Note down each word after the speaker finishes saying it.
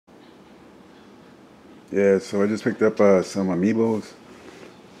Yeah, so I just picked up some Amiibos.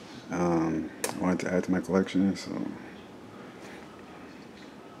 I wanted to add to my collection, so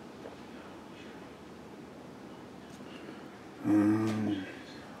um,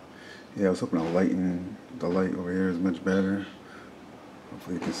 yeah, I was hoping the light over here is much better.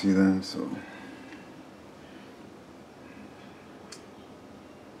 Hopefully you can see that. So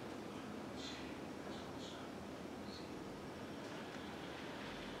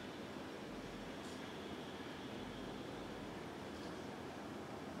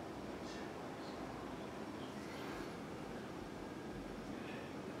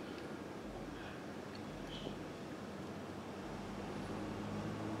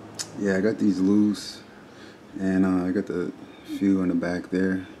yeah, I got these loose, and I got the few in the back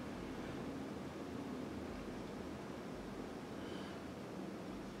there.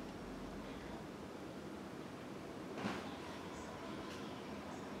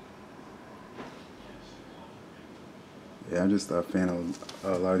 Yeah, I'm just a fan of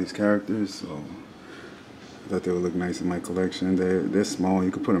a lot of these characters, so I thought they would look nice in my collection. They're small.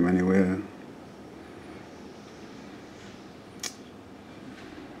 You can put them anywhere.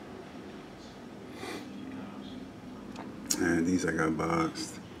 And these I got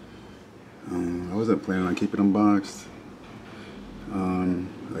boxed. I wasn't planning on keeping them boxed.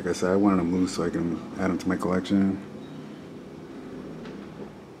 Like I said, I wanted them loose so I can add them to my collection.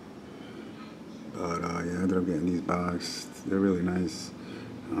 But yeah, I ended up getting these boxed. They're really nice.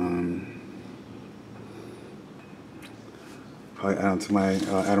 Probably add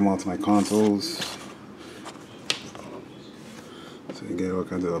them all to my consoles, so you get all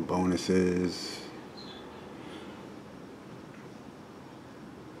kinds of bonuses.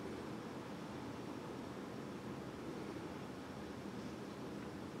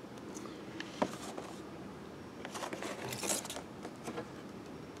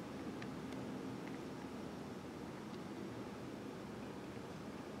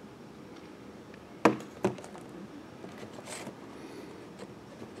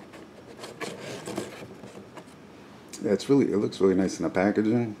 Yeah, it looks really nice in the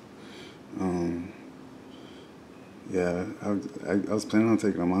packaging. Um, yeah, I was planning on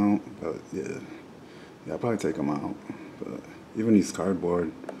taking them out, but yeah, I'll probably take them out. But even these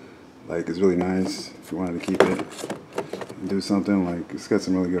cardboard, like, it's really nice if you wanted to keep it and do something. Like, it's got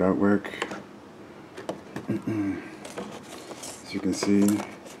some really good artwork, as you can see.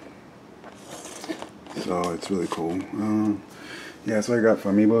 So it's really cool. Yeah, that's what I got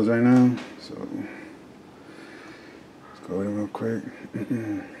for Amiibos right now. So let's go over it real quick.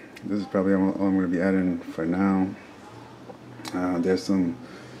 This is probably all I'm going to be adding for now. There's some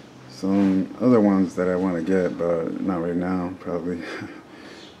other ones that I want to get, but not right now, probably.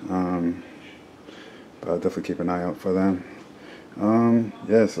 But I'll definitely keep an eye out for them.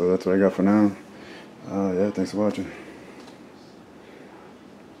 Yeah, so that's what I got for now. Yeah, thanks for watching.